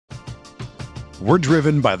We're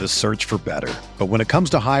driven by the search for better. But when it comes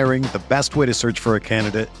to hiring, the best way to search for a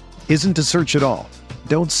candidate isn't to search at all.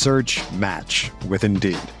 Don't search, match with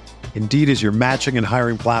Indeed. Indeed is your matching and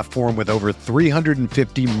hiring platform with over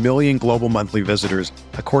 350 million global monthly visitors,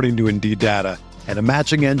 according to Indeed data, and a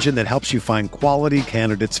matching engine that helps you find quality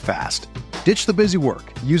candidates fast. Ditch the busy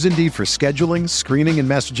work. Use Indeed for scheduling, screening, and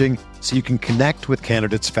messaging so you can connect with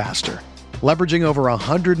candidates faster. Leveraging over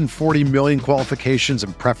 140 million qualifications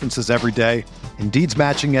and preferences every day, Indeed's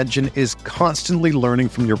matching engine is constantly learning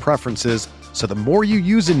from your preferences, so the more you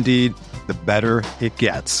use Indeed, the better it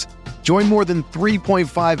gets. Join more than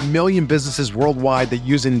 3.5 million businesses worldwide that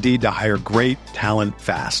use Indeed to hire great talent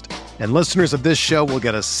fast. And listeners of this show will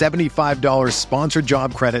get a $75 sponsored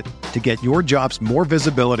job credit to get your jobs more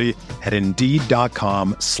visibility at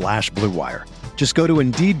Indeed.com/Blue Wire. Just go to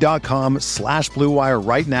Indeed.com/Blue Wire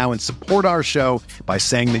right now and support our show by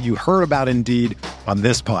saying that you heard about Indeed on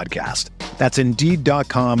this podcast. That's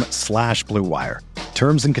Indeed.com/Blue Wire.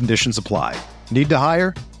 Terms and conditions apply. Need to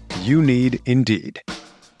hire? You need Indeed.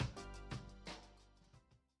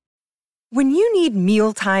 When you need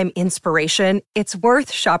mealtime inspiration, it's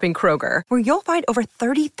worth shopping Kroger, where you'll find over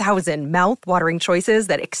 30,000 mouth-watering choices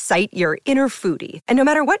that excite your inner foodie. And no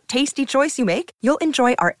matter what tasty choice you make, you'll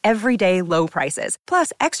enjoy our everyday low prices,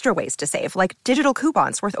 plus extra ways to save, like digital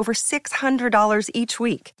coupons worth over $600 each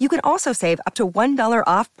week. You can also save up to $1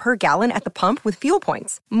 off per gallon at the pump with fuel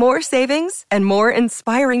points. More savings and more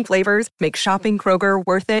inspiring flavors make shopping Kroger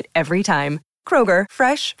worth it every time. Kroger,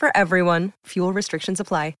 fresh for everyone. Fuel restrictions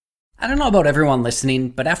apply. I don't know about everyone listening,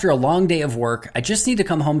 but after a long day of work, I just need to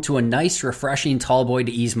come home to a nice, refreshing tall boy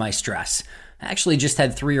to ease my stress. I actually just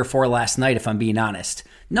had 3 or 4 last night, if I'm being honest.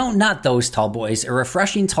 No, not those tall boys. A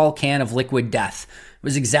refreshing tall can of Liquid Death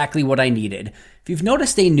was exactly what I needed. If you've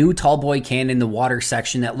noticed a new tall boy can in the water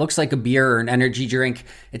section that looks like a beer or an energy drink,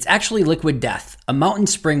 it's actually Liquid Death, a mountain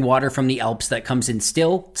spring water from the Alps that comes in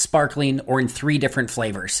still, sparkling, or in 3 different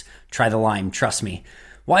flavors. Try the lime, trust me.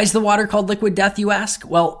 Why is the water called Liquid Death, you ask?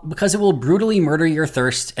 Well, because it will brutally murder your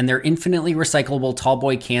thirst, and their infinitely recyclable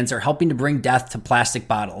tallboy cans are helping to bring death to plastic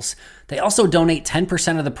bottles. They also donate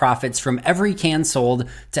 10% of the profits from every can sold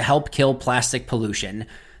to help kill plastic pollution.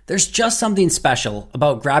 There's just something special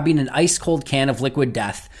about grabbing an ice-cold can of Liquid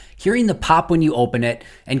Death, hearing the pop when you open it,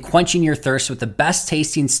 and quenching your thirst with the best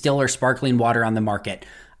tasting still or sparkling water on the market.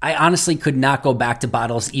 I honestly could not go back to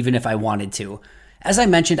bottles even if I wanted to. As I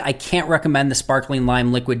mentioned, I can't recommend the Sparkling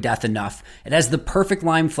Lime Liquid Death enough. It has the perfect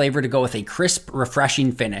lime flavor to go with a crisp,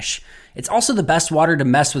 refreshing finish. It's also the best water to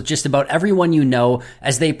mess with just about everyone you know,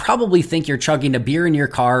 as they probably think you're chugging a beer in your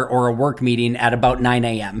car or a work meeting at about 9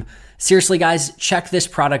 a.m. Seriously, guys, check this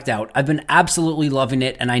product out. I've been absolutely loving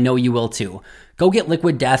it, and I know you will too. Go get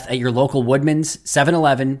Liquid Death at your local Woodman's,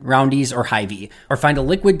 7-Eleven, Roundy's, or Hy-Vee, or find a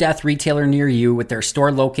Liquid Death retailer near you with their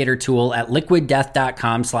store locator tool at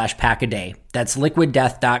liquiddeath.com/packaday. That's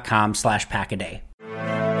liquiddeath.com/packaday.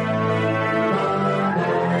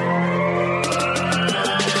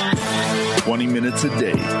 20 minutes a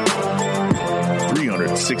day,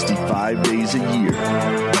 365 days a year.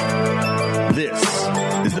 This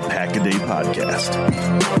is the Pack-A-Day Podcast.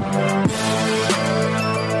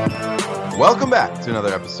 Welcome back to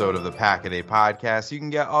another episode of the Pack-A-Day Podcast. You can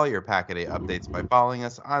get all your Pack-A-Day updates by following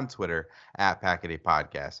us on Twitter at Pack-A-Day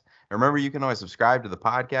Podcast. And remember, you can always subscribe to the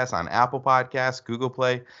podcast on Apple Podcasts, Google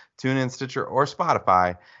Play, TuneIn, Stitcher, or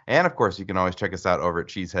Spotify. And, of course, you can always check us out over at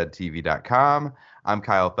cheeseheadtv.com. I'm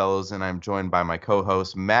Kyle Fellows, and I'm joined by my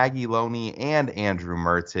co-hosts Maggie Loney and Andrew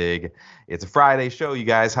Mertig. It's a Friday show, you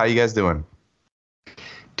guys. How you guys doing?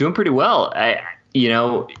 Doing pretty well.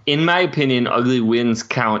 In my opinion, ugly wins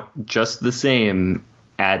count just the same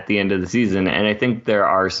at the end of the season. And I think there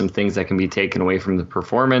are some things that can be taken away from the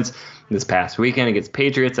performance this past weekend against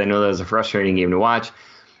Patriots. I know that was a frustrating game to watch,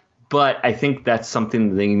 but I think that's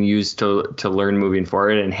something they can use to learn moving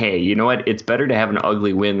forward. And hey, you know what? It's better to have an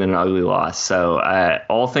ugly win than an ugly loss. So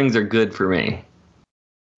all things are good for me.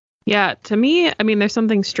 Yeah, to me, I mean, there's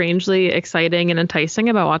something strangely exciting and enticing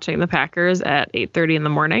about watching the Packers at 8:30 in the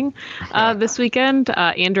morning this weekend.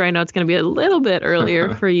 Andrew, I know it's going to be a little bit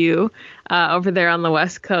earlier for you over there on the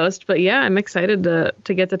West Coast. But yeah, I'm excited to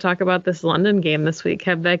get to talk about this London game this week,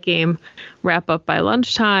 have that game wrap up by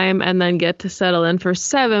lunchtime, and then get to settle in for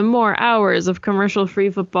 7 more hours of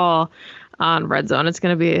commercial-free football on Red Zone. It's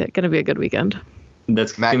going to be a good weekend.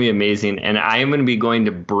 That's going to be amazing. And I am going to be going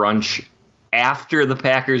to brunch after the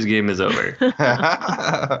Packers game is over.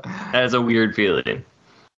 That is a weird feeling.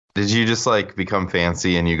 Did you just become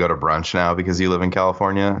fancy and you go to brunch now because you live in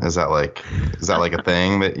California? Is that like a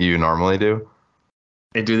thing that you normally do?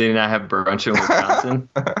 Do they not have brunch in Wisconsin?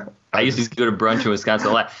 I used to go to brunch in Wisconsin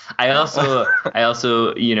a lot. I also,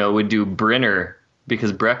 would do Brinner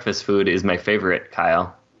because breakfast food is my favorite,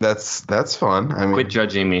 Kyle. That's fun. I mean, quit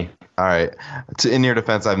judging me. All right. In your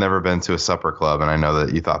defense, I've never been to a supper club, and I know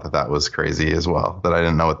that you thought that was crazy as well, that I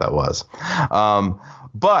didn't know what that was.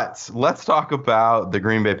 But let's talk about the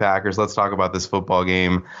Green Bay Packers. Let's talk about this football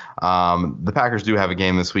game. The Packers do have a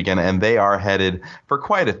game this weekend, and they are headed for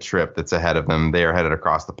quite a trip that's ahead of them. They are headed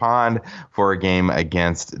across the pond for a game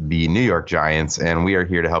against the New York Giants, and we are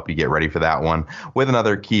here to help you get ready for that one with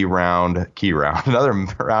another another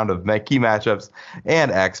round of key matchups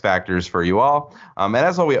and X factors for you all. And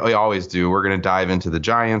as we always do, we're going to dive into the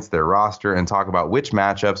Giants, their roster, and talk about which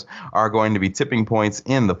matchups are going to be tipping points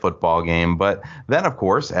in the football game. But then, of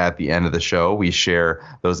course, at the end of the show, we share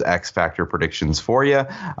those X Factor predictions for you.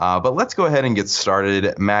 But let's go ahead and get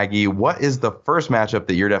started. Maggie, what is the first matchup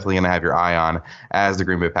that you're definitely going to have your eye on as the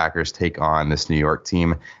Green Bay Packers take on this New York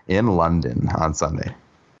team in London on Sunday?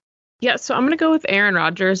 Yeah, so I'm going to go with Aaron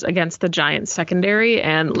Rodgers against the Giants secondary,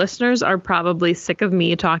 and listeners are probably sick of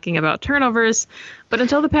me talking about turnovers, but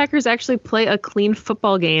until the Packers actually play a clean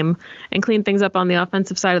football game and clean things up on the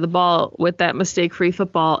offensive side of the ball with that mistake-free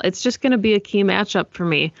football, it's just going to be a key matchup for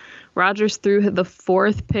me. Rodgers threw the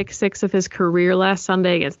 4th pick 6 of his career last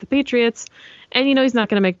Sunday against the Patriots, and he's not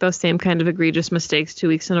going to make those same kind of egregious mistakes 2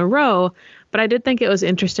 weeks in a row. But I did think it was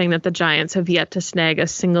interesting that the Giants have yet to snag a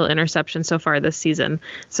single interception so far this season.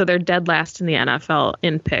 So they're dead last in the NFL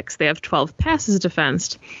in picks. They have 12 passes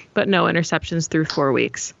defensed, but no interceptions through 4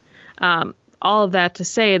 weeks. All of that to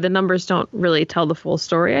say, the numbers don't really tell the full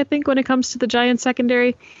story, I think, when it comes to the Giants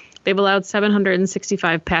secondary. They've allowed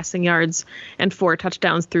 765 passing yards and 4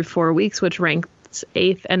 touchdowns through 4 weeks, which ranks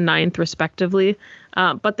 8th and 9th respectively.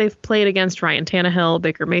 But they've played against Ryan Tannehill,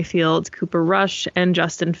 Baker Mayfield, Cooper Rush, and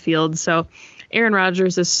Justin Fields. So Aaron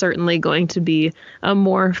Rodgers is certainly going to be a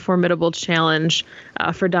more formidable challenge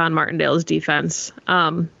for Don Martindale's defense.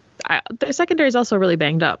 Their secondary is also really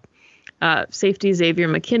banged up. Safety Xavier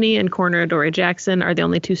McKinney and corner Adoree Jackson are the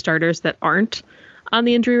only 2 starters that aren't on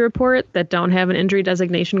the injury report, that don't have an injury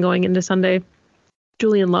designation going into Sunday.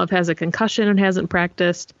 Julian Love has a concussion and hasn't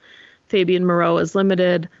practiced. Fabian Moreau is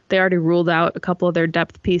limited. They already ruled out a couple of their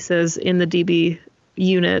depth pieces in the DB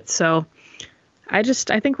unit. So I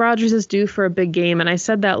think Rodgers is due for a big game. And I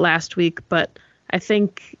said that last week, but I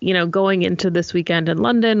think, going into this weekend in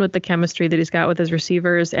London with the chemistry that he's got with his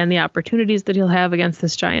receivers and the opportunities that he'll have against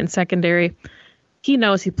this Giants secondary, he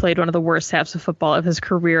knows he played one of the worst halves of football of his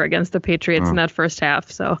career against the Patriots in that first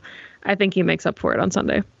half. So I think he makes up for it on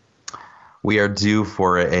Sunday. We are due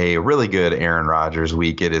for a really good Aaron Rodgers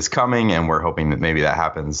week. It is coming, and we're hoping that maybe that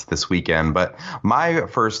happens this weekend. But my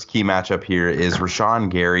first key matchup here is Rashawn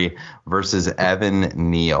Gary versus Evan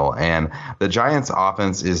Neal. And the Giants'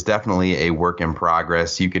 offense is definitely a work in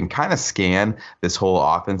progress. You can kind of scan this whole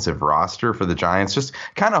offensive roster for the Giants, just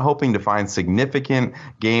kind of hoping to find significant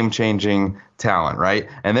game-changing talent, right?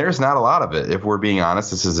 And there's not a lot of it. If we're being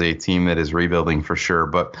honest, this is a team that is rebuilding for sure.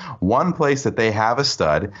 But one place that they have a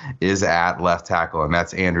stud is at left tackle, and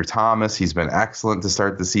that's Andrew Thomas. He's been excellent to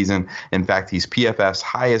start the season. In fact, he's PFF's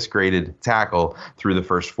highest graded tackle through the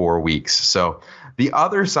first 4 weeks. So the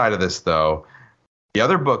other side of this, though, the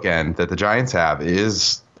other bookend that the Giants have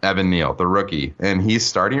is Evan Neal, the rookie, and he's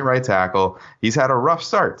starting at right tackle. He's had a rough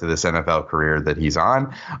start to this NFL career that he's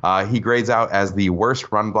on. He grades out as the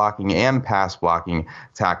worst run blocking and pass blocking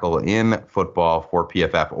tackle in football for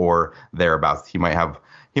PFF or thereabouts. He might have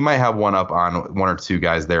one up on 1 or 2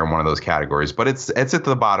 guys there in one of those categories, but it's at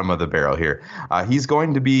the bottom of the barrel here. He's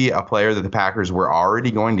going to be a player that the Packers were already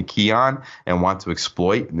going to key on and want to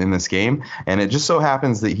exploit in this game, and it just so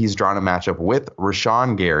happens that he's drawn a matchup with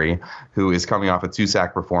Rashawn Gary, who is coming off a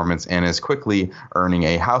 2-sack performance and is quickly earning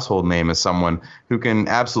a household name as someone who can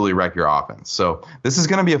absolutely wreck your offense. So this is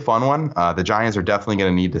going to be a fun one. The Giants are definitely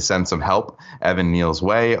going to need to send some help Evan Neal's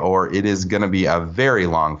way, or it is going to be a very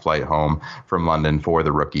long flight home from London for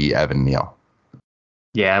the rookie Evan Neal.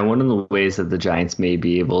 Yeah, one of the ways that the Giants may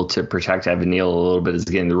be able to protect Evan Neal a little bit is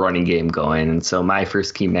getting the running game going. And so my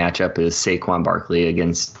first key matchup is Saquon Barkley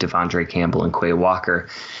against Devondre Campbell and Quay Walker.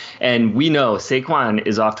 And we know Saquon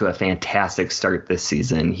is off to a fantastic start this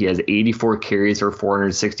season. He has 84 carries for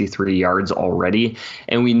 463 yards already.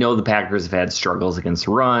 And we know the Packers have had struggles against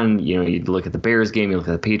the run. You look at the Bears game, you look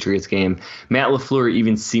at the Patriots game. Matt LaFleur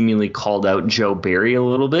even seemingly called out Joe Barry a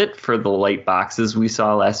little bit for the light boxes we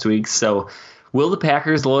saw last week. So will the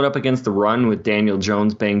Packers load up against the run with Daniel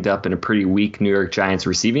Jones banged up in a pretty weak New York Giants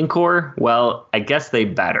receiving core? Well, I guess they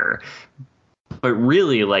better. But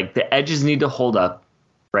really, the edges need to hold up.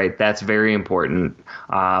 right? That's very important.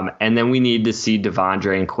 And then we need to see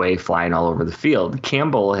Devondre and Quay flying all over the field.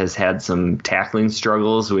 Campbell has had some tackling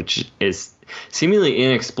struggles, which is seemingly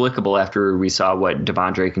inexplicable after we saw what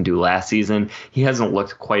Devondre can do last season. He hasn't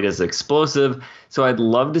looked quite as explosive. So I'd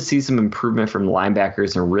love to see some improvement from the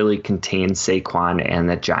linebackers and really contain Saquon and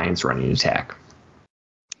that Giants running attack.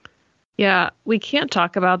 Yeah, we can't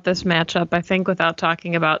talk about this matchup, I think, without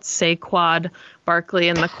talking about Saquon Barkley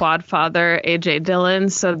and the quad father, A.J. Dillon.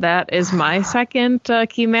 So that is my second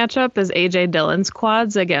key matchup, is A.J. Dillon's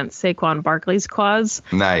quads against Saquon Barkley's quads.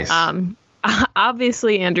 Nice.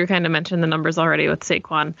 Obviously, Andrew kind of mentioned the numbers already with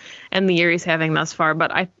Saquon and the year he's having thus far,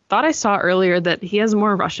 but I thought I saw earlier that he has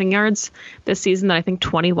more rushing yards this season than I think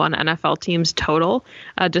 21 NFL teams total,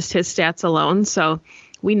 just his stats alone. So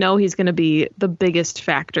we know he's going to be the biggest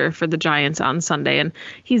factor for the Giants on Sunday, and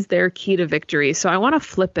he's their key to victory. So I want to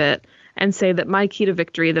flip it and say that my key to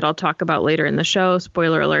victory that I'll talk about later in the show,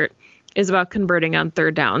 spoiler alert, is about converting on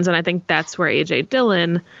third downs. And I think that's where A.J.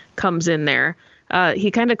 Dillon comes in there.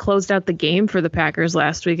 He kind of closed out the game for the Packers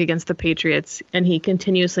last week against the Patriots, and he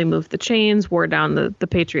continuously moved the chains, wore down the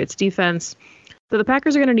Patriots defense. So the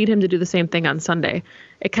Packers are going to need him to do the same thing on Sunday.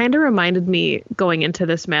 It kind of reminded me going into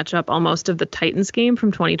this matchup almost of the Titans game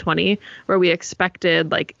from 2020, where we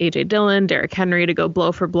expected like A.J. Dillon, Derrick Henry to go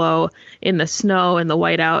blow for blow in the snow and the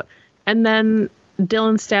whiteout. And then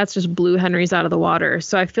Dillon's stats just blew Henry's out of the water.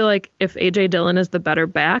 So I feel like if A.J. Dillon is the better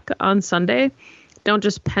back on Sunday, don't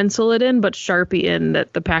just pencil it in, but Sharpie in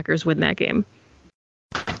that the Packers win that game.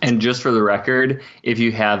 And just for the record, if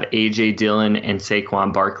you have A.J. Dillon and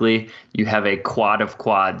Saquon Barkley, you have a quad of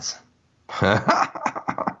quads.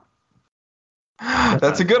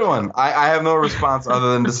 That's a good one. I have no response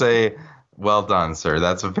other than to say, well done, sir.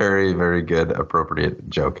 That's a very, very good, appropriate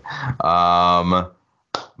joke.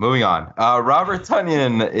 Moving on. Robert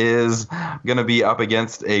Tonyan is going to be up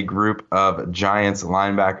against a group of Giants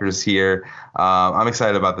linebackers here. I'm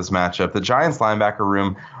excited about this matchup. The Giants linebacker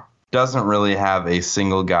room doesn't really have a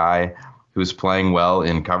single guy who's playing well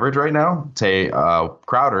in coverage right now.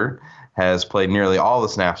 Crowder has played nearly all the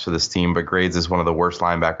snaps for this team, but grades as one of the worst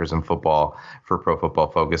linebackers in football for Pro Football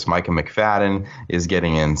Focus. Micah McFadden is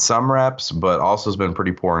getting in some reps, but also has been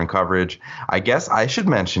pretty poor in coverage. I guess I should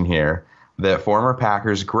mention here that former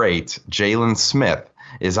Packers great Jalen Smith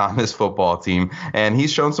is on this football team, and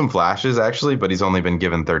he's shown some flashes actually, but he's only been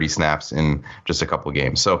given 30 snaps in just a couple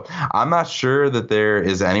games. So I'm not sure that there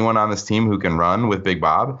is anyone on this team who can run with Big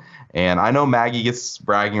Bob. And I know Maggie gets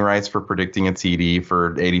bragging rights for predicting a TD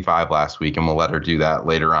for 85 last week, and we'll let her do that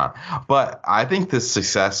later on. But I think the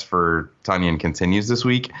success for Tonyan continues this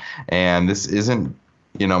week, and this isn't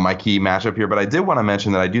my key matchup here, but I did want to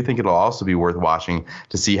mention that I do think it'll also be worth watching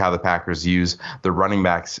to see how the Packers use the running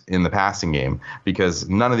backs in the passing game, because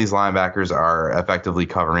none of these linebackers are effectively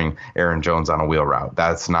covering Aaron Jones on a wheel route.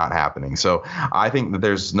 That's not happening. So I think that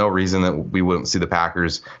there's no reason that we wouldn't see the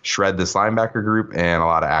Packers shred this linebacker group, and a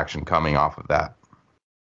lot of action coming off of that.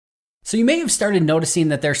 So you may have started noticing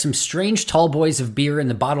that there's some strange tall boys of beer in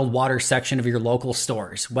the bottled water section of your local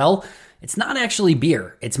stores. Well, it's not actually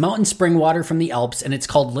beer. It's mountain spring water from the Alps, and it's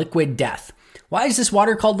called Liquid Death. Why is this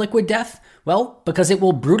water called Liquid Death? Well, because it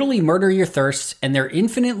will brutally murder your thirst, and their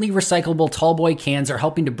infinitely recyclable tallboy cans are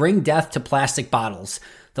helping to bring death to plastic bottles.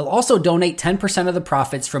 They'll also donate 10% of the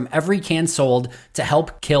profits from every can sold to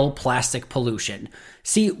help kill plastic pollution.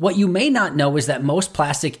 See, what you may not know is that most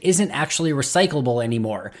plastic isn't actually recyclable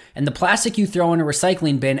anymore, and the plastic you throw in a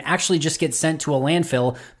recycling bin actually just gets sent to a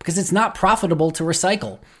landfill because it's not profitable to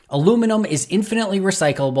recycle. Aluminum is infinitely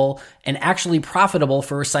recyclable and actually profitable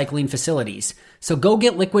for recycling facilities. So go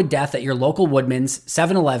get Liquid Death at your local Woodman's,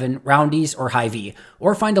 7-Eleven, Roundy's, or Hy-Vee,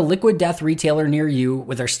 or find a Liquid Death retailer near you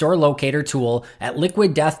with our store locator tool at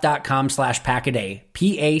liquiddeath.com/packaday,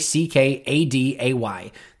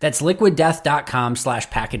 PACKADAY. That's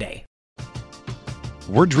liquiddeath.com/packaday.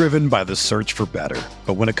 We're driven by the search for better,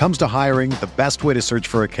 but when it comes to hiring, the best way to search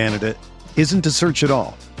for a candidate isn't to search at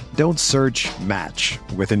all. Don't search, match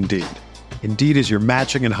with Indeed. Indeed is your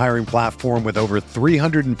matching and hiring platform with over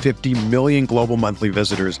 350 million global monthly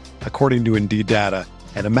visitors, according to Indeed data,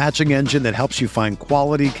 and a matching engine that helps you find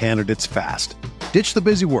quality candidates fast. Ditch the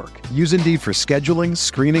busy work. Use Indeed for scheduling,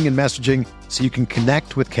 screening, and messaging so you can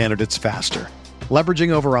connect with candidates faster. Leveraging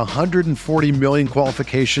over 140 million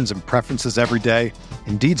qualifications and preferences every day,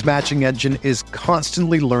 Indeed's matching engine is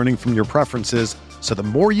constantly learning from your preferences, so the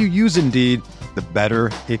more you use Indeed, the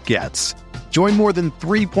better it gets. Join more than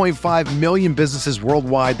 3.5 million businesses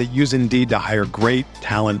worldwide that use Indeed to hire great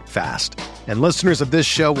talent fast. And listeners of this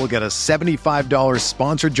show will get a $75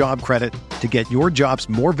 sponsored job credit to get your jobs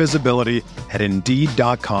more visibility at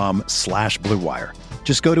Indeed.com/Blue Wire.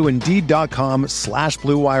 Just go to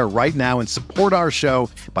Indeed.com/Blue Wire right now and support our show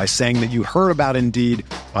by saying that you heard about Indeed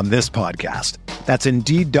on this podcast. That's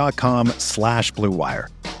Indeed.com/Blue Wire.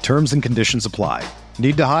 Terms and conditions apply.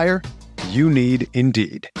 Need to hire? You need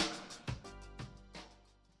Indeed.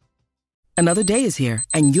 Another day is here,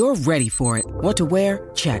 and you're ready for it. What to wear?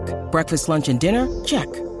 Check. Breakfast, lunch, and dinner?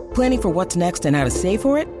 Check. Planning for what's next and how to save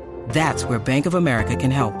for it? That's where Bank of America can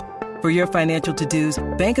help. For your financial to-dos,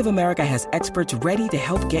 Bank of America has experts ready to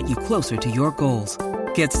help get you closer to your goals.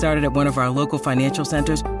 Get started at one of our local financial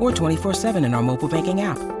centers or 24/7 in our mobile banking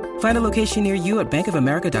app. Find a location near you at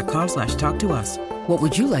bankofamerica.com/talktous. What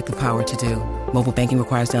would you like the power to do? Mobile banking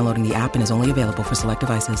requires downloading the app and is only available for select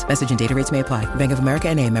devices. Message and data rates may apply. Bank of America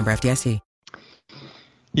N.A., member FDIC.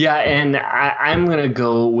 Yeah, and I'm going to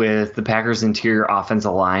go with the Packers' interior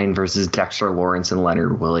offensive line versus Dexter Lawrence and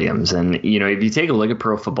Leonard Williams. And, if you take a look at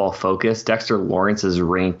Pro Football Focus, Dexter Lawrence is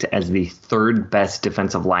ranked as the third best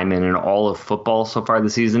defensive lineman in all of football so far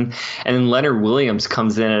this season. And then Leonard Williams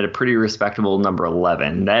comes in at a pretty respectable number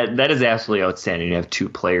 11. That is absolutely outstanding to have two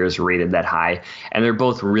players rated that high. And they're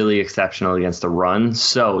both really exceptional against the run.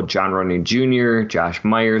 So John Rooney Jr., Josh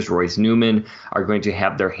Myers, Royce Newman are going to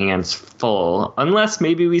have their hands full, unless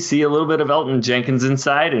maybe we see a little bit of Elton Jenkins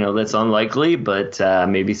inside. I know that's unlikely, but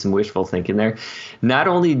maybe some wishful thinking there. Not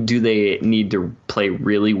only do they need to play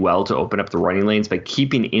really well to open up the running lanes, but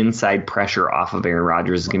keeping inside pressure off of Aaron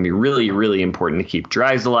Rodgers is going to be really, really important to keep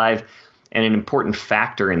drives alive and an important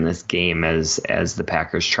factor in this game as the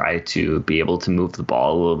Packers try to be able to move the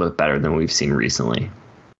ball a little bit better than we've seen recently.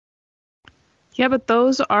 Yeah, but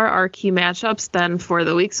those are our key matchups then for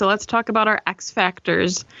the week. So let's talk about our X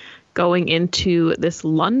factors going into this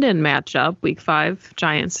London matchup, week 5,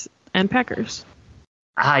 Giants and Packers.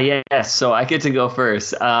 Yes. So I get to go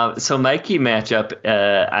first. So my key matchup,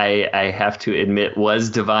 I have to admit,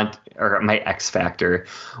 was my X factor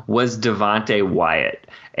was Devontae Wyatt.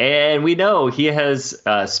 And we know he has,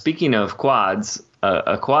 speaking of quads,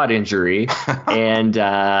 a quad injury and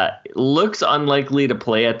looks unlikely to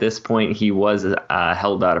play at this point. He was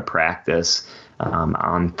held out of practice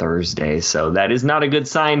on Thursday. So that is not a good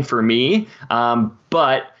sign for me.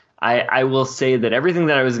 But I will say that everything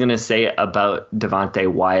that I was going to say about Devontae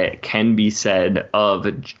Wyatt can be said of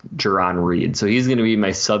Jarran Reed. So he's going to be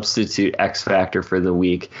my substitute X factor for the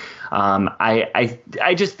week. I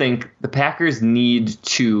just think the Packers need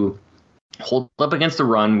to hold up against the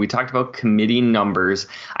run. We talked about committing numbers.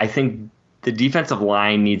 I think the defensive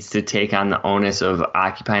line needs to take on the onus of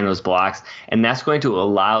occupying those blocks, and that's going to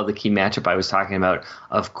allow the key matchup I was talking about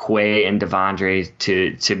of Quay and Devondre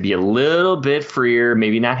to be a little bit freer,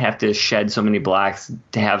 maybe not have to shed so many blocks,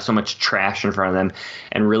 to have so much trash in front of them,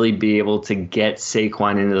 and really be able to get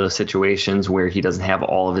Saquon into those situations where he doesn't have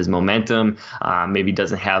all of his momentum, maybe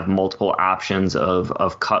doesn't have multiple options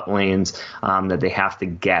of cut lanes that they have to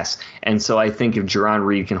guess. And so I think if Jarran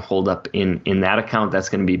Reed can hold up in that account, that's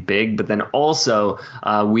going to be big. But then also,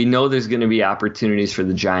 we know there's going to be opportunities for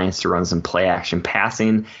the Giants to run some play action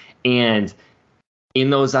passing. And in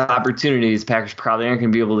those opportunities, Packers probably aren't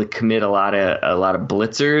going to be able to commit a lot of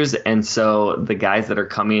blitzers. And so the guys that are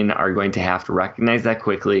coming are going to have to recognize that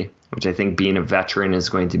quickly, which I think being a veteran is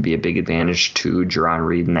going to be a big advantage to Jarran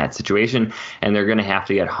Reed in that situation. And they're going to have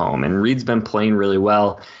to get home. And Reed's been playing really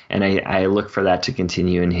well, and I look for that to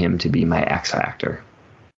continue and him to be my X factor.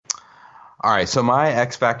 All right, so my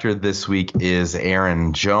X factor this week is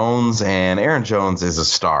Aaron Jones, and Aaron Jones is a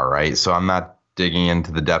star, right? So I'm not digging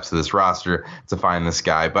into the depths of this roster to find this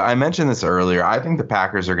guy. But I mentioned this earlier. I think the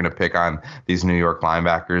Packers are going to pick on these New York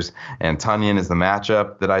linebackers, and Tonyan is the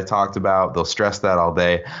matchup that I talked about. They'll stress that all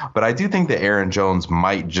day. But I do think that Aaron Jones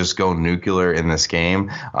might just go nuclear in this game.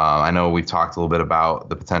 I know we've talked a little bit about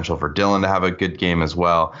the potential for Dillon to have a good game as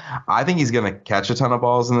well. I think he's going to catch a ton of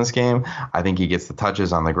balls in this game. I think he gets the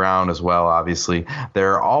touches on the ground as well, obviously.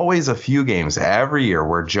 There are always a few games every year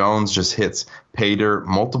where Jones just hits pay dirt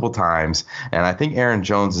multiple times, and I think Aaron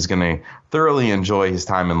Jones is going to thoroughly enjoy his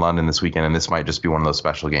time in London this weekend, and this might just be one of those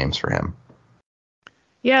special games for him.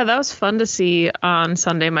 Yeah, that was fun to see on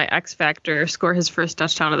Sunday. My X Factor score his first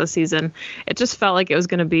touchdown of the season. It just felt like it was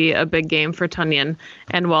going to be a big game for Tonyan.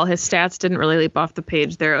 And while his stats didn't really leap off the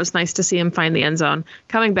page there, it was nice to see him find the end zone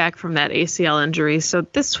coming back from that ACL injury. So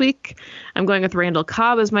this week, I'm going with Randall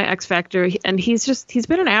Cobb as my X Factor. And he's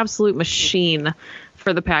been an absolute machine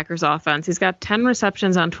for the Packers offense. He's got 10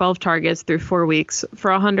 receptions on 12 targets through 4 weeks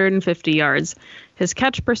for 150 yards. His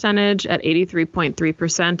catch percentage at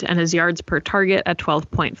 83.3% and his yards per target at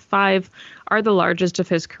 12.5 are the largest of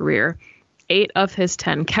his career. 8 of his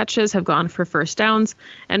 10 catches have gone for first downs,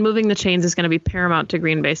 and moving the chains is going to be paramount to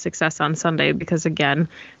Green Bay's success on Sunday because, again,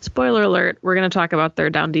 spoiler alert, we're going to talk about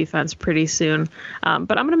third down defense pretty soon. But I'm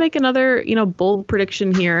going to make another, bold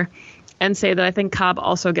prediction here and say that I think Cobb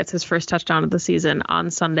also gets his first touchdown of the season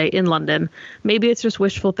on Sunday in London. Maybe it's just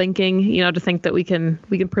wishful thinking, to think that we can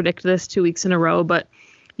predict this 2 weeks in a row, but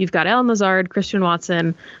you've got Allen Lazard, Christian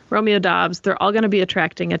Watson, Romeo Doubs. They're all going to be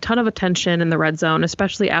attracting a ton of attention in the red zone,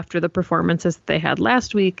 especially after the performances that they had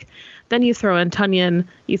last week. Then you throw in Tunyon,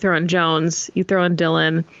 you throw in Jones, you throw in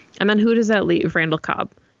Dillon, and then who does that leave? Randall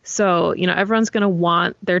Cobb. So, everyone's going to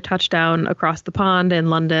want their touchdown across the pond in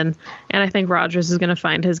London, and I think Rodgers is going to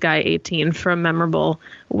find his guy 18 for a memorable,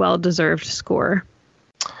 well-deserved score.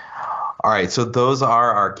 All right, so those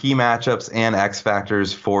are our key matchups and X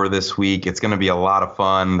factors for this week. It's going to be a lot of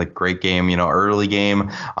fun, the great game, early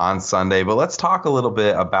game on Sunday. But let's talk a little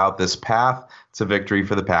bit about this path to victory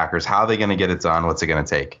for the Packers. How are they going to get it done? What's it going to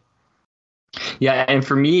take? Yeah, and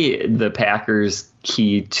for me, the Packers'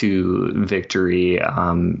 key to victory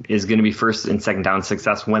is going to be first and second down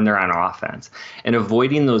success when they're on offense. And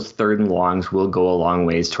avoiding those third and longs will go a long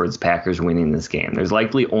ways towards Packers winning this game. There's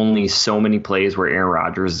likely only so many plays where Aaron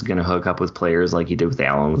Rodgers is going to hook up with players like he did with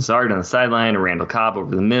Allen Lazard on the sideline and Randall Cobb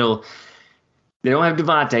over the middle. They don't have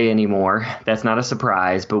Devontae anymore. That's not a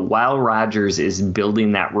surprise. But while Rodgers is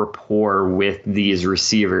building that rapport with these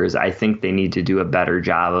receivers, I think they need to do a better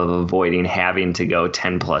job of avoiding having to go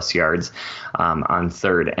 10-plus yards on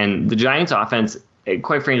third. And the Giants' offense,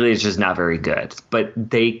 quite frankly, is just not very good. But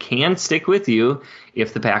they can stick with you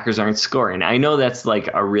if the Packers aren't scoring. I know that's like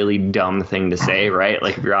a really dumb thing to say, right?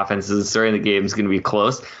 Like if your offense isn't scoring, the game's going to be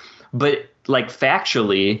close. But like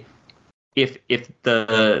factually, if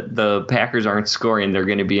the Packers aren't scoring, they're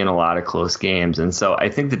going to be in a lot of close games. And so I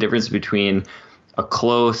think the difference between a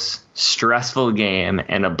close, stressful game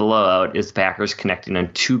and a blowout is Packers connecting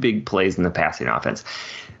on 2 big plays in the passing offense.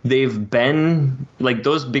 They've been, like,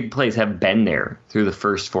 those big plays have been there through the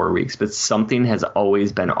first 4 weeks, but something has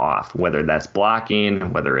always been off, whether that's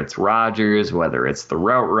blocking, whether it's Rodgers, whether it's the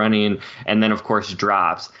route running, and then, of course,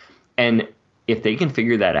 drops. And if they can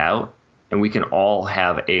figure that out, and we can all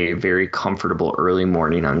have a very comfortable early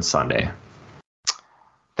morning on Sunday.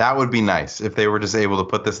 That would be nice if they were just able to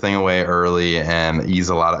put this thing away early and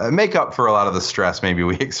make up for a lot of the stress maybe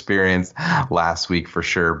we experienced last week for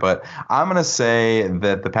sure. But I'm going to say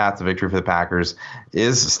that the path to victory for the Packers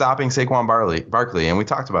is stopping Saquon Barkley. And we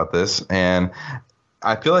talked about this, and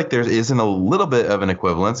I feel like there isn't a little bit of an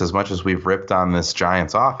equivalence. As much as we've ripped on this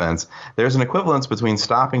Giants offense, there's an equivalence between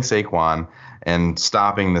stopping Saquon and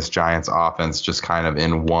stopping this Giants offense just kind of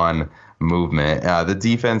in one movement. The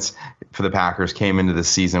defense for the Packers came into the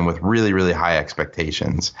season with really, really high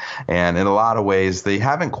expectations. And in a lot of ways, they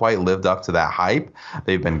haven't quite lived up to that hype.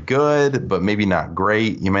 They've been good, but maybe not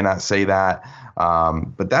great. You may not say that.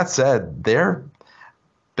 But that said, they're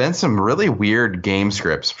been some really weird game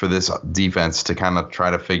scripts for this defense to kind of try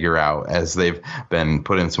to figure out as they've been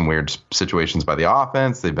put in some weird situations by the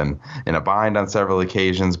offense. They've been in a bind on several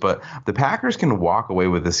occasions, but the Packers can walk away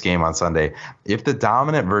with this game on Sunday if the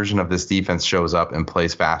dominant version of this defense shows up and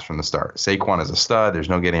plays fast from the start. Saquon is a stud. There's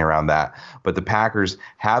no getting around that, but the Packers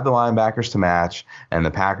have the linebackers to match, and the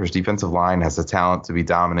Packers defensive line has the talent to be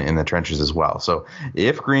dominant in the trenches as well. So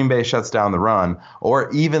if Green Bay shuts down the run or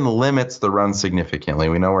even limits the run significantly,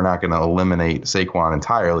 we know we're not going to eliminate Saquon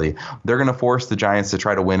entirely. They're going to force the Giants to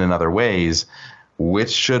try to win in other ways, which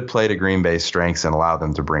should play to Green Bay's strengths and allow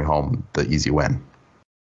them to bring home the easy win.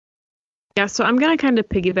 Yeah, so I'm going to kind of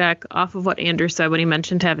piggyback off of what Andrew said when he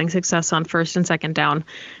mentioned having success on first and second down.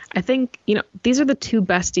 I think, these are the 2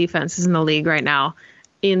 best defenses in the league right now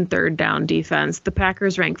in third down defense. The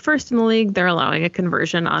Packers rank first in the league. They're allowing a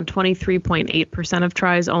conversion on 23.8% of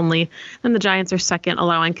tries only. And the Giants are second,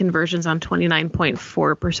 allowing conversions on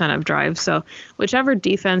 29.4% of drives. So whichever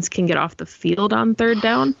defense can get off the field on third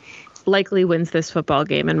down likely wins this football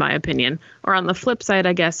game, in my opinion. Or on the flip side,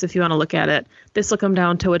 I guess, if you want to look at it, this will come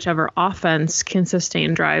down to whichever offense can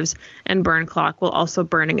sustain drives and burn clock while also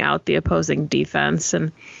burning out the opposing defense.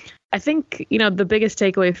 And I think, the biggest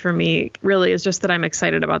takeaway for me really is just that I'm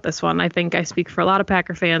excited about this one. I think I speak for a lot of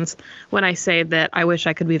Packer fans when I say that I wish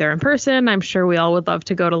I could be there in person. I'm sure we all would love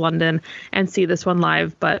to go to London and see this one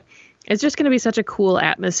live, but it's just going to be such a cool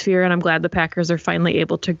atmosphere, and I'm glad the Packers are finally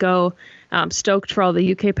able to go. Stoked for all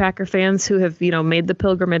the UK Packer fans who have, made the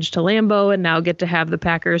pilgrimage to Lambeau and now get to have the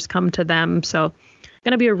Packers come to them. So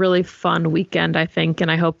going to be a really fun weekend, I think, and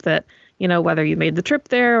I hope that whether you made the trip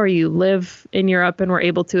there or you live in Europe and were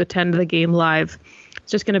able to attend the game live,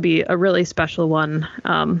 it's just going to be a really special one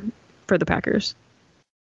for the Packers.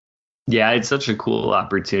 Yeah, it's such a cool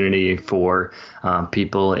opportunity for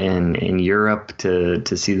people in Europe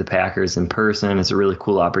to see the Packers in person. It's a really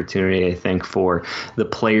cool opportunity, I think, for the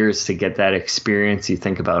players to get that experience. You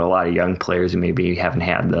think about a lot of young players who maybe haven't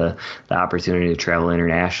had the opportunity to travel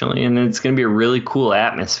internationally, and it's going to be a really cool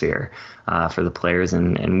atmosphere for the players.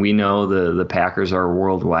 And we know the Packers are a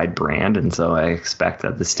worldwide brand, and so I expect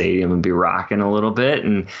that the stadium will be rocking a little bit,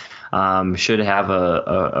 and should have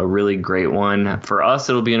a really great one. For us,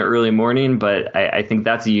 it'll be an early morning, but I think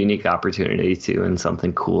that's a unique opportunity too, and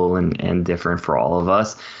something cool and different for all of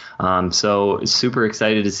us. So super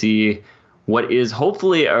excited to see what is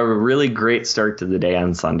hopefully a really great start to the day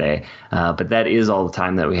on Sunday. But that is all the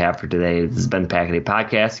time that we have for today. This has been the Pack-A-Day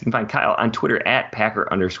Podcast. You can find Kyle on Twitter at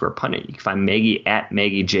Packer_pundit. You can find Maggie at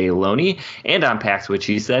Maggie J. Loney and on Pack's What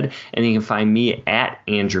She Said. And you can find me at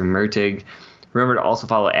Andrew Mertig. Remember to also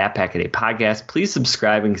follow at Pack-A-Day Podcast. Please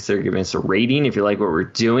subscribe and consider giving us a rating if you like what we're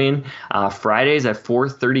doing. Fridays at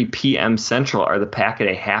 4:30 p.m. Central are the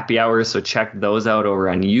Pack-A-Day Happy Hours, so check those out over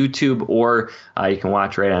on YouTube, or you can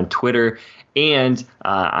watch right on Twitter. And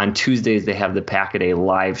on Tuesdays, they have the Pack-A-Day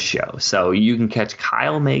live show. So you can catch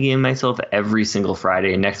Kyle, Maggie, and myself every single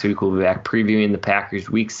Friday. And next week, we'll be back previewing the Packers'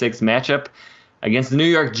 Week 6 matchup against the New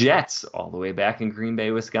York Jets, all the way back in Green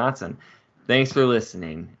Bay, Wisconsin. Thanks for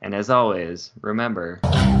listening, and as always, remember... Go,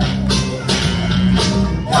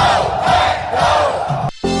 hey, go!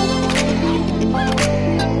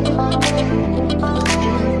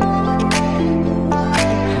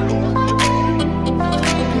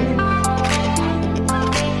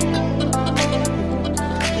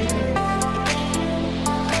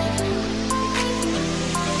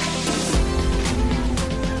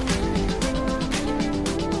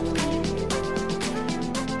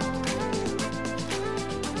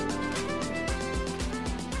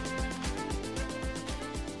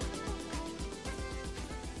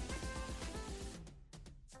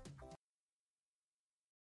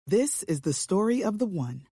 This is the story of the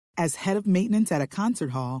one. As head of maintenance at a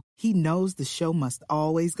concert hall, he knows the show must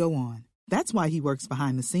always go on. That's why he works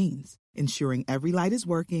behind the scenes, ensuring every light is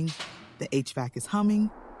working, the HVAC is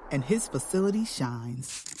humming, and his facility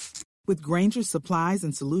shines. With Grainger's supplies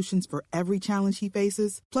and solutions for every challenge he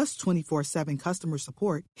faces, plus 24/7 customer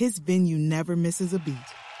support, his venue never misses a beat.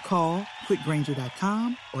 Call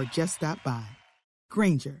quickgrainger.com or just stop by.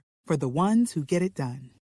 Grainger, for the ones who get it done.